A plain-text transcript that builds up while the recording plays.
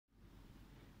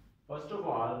First of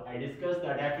all, I discuss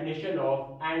the definition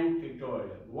of n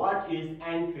factorial. What is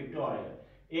n factorial?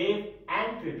 If n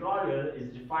factorial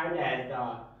is defined as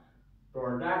the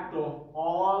product of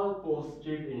all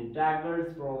positive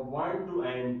integrals from 1 to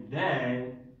n,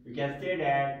 then we can say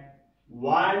that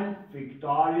 1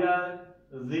 factorial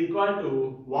is equal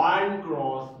to 1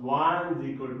 cross 1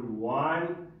 is equal to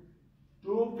 1.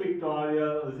 2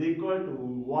 factorial is equal to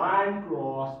 1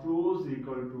 cross 2 is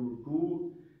equal to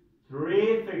 2.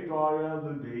 3 factorial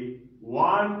will be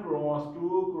 1 cross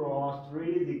 2 cross 3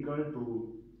 is equal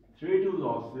to 3 2s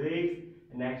are 6.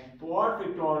 Next 4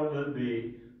 factorial will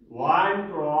be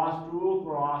 1 cross 2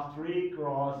 cross 3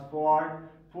 cross 4.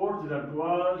 4 is a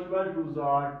 12, 12 2s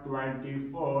are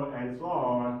 24, and so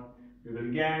on. We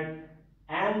will get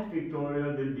n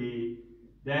factorial will be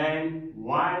then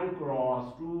 1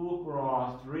 cross 2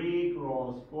 cross 3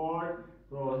 cross 4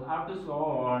 cross up to so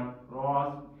on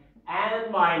cross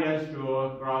n minus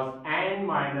 2 cross n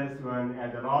minus 1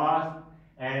 at the last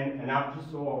and up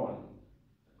to so on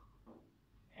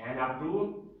and up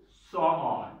to so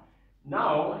on.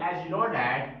 Now as you know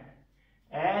that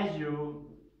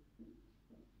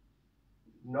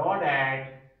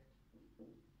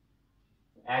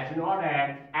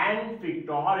n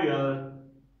factorial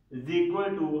is equal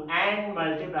to n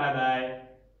multiplied by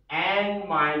n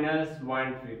minus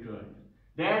 1 factorial.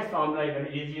 That formula is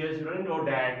very easiest. You don't know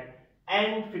that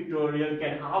n factorial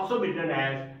can also be written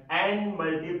as n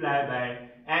multiplied by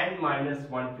n minus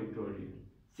 1 factorial.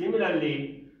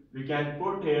 Similarly, we can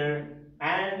put here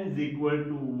n is equal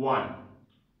to 1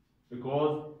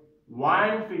 because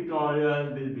 1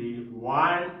 factorial will be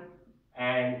 1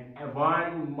 and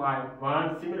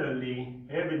 1 similarly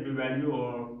here will be value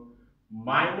of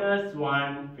minus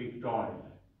 1 factorial.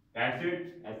 That's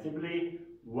it. As simply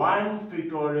 1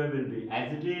 factorial will be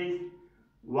as it is.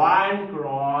 1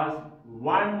 cross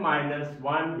 1 minus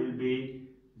 1 will be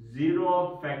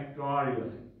 0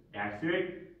 factorial. That's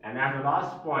it. And at the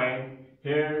last point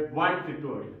here 1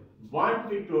 factorial. 1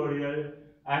 factorial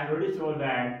I have already shown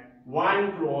that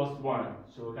 1 cross 1.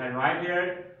 So we can write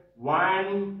here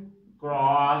 1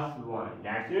 cross 1.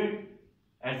 That's it.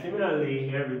 And similarly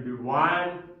here will be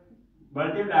 1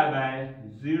 multiplied by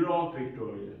 0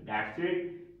 factorial. That's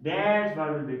it. That's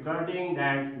what we'll be cutting.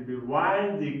 That will be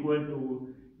 1 is equal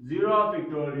to 0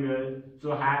 factorial. So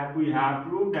we have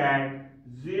proved that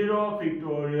 0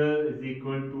 factorial is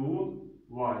equal to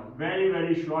 1.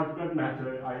 Very shortcut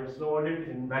method. I have solved it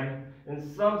in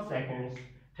some seconds.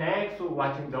 Thanks for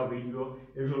watching the video.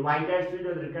 If you like that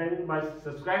video, then you must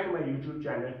subscribe to my YouTube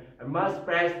channel and must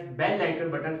press bell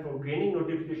icon button for gaining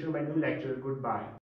notification of my new lecture. Goodbye.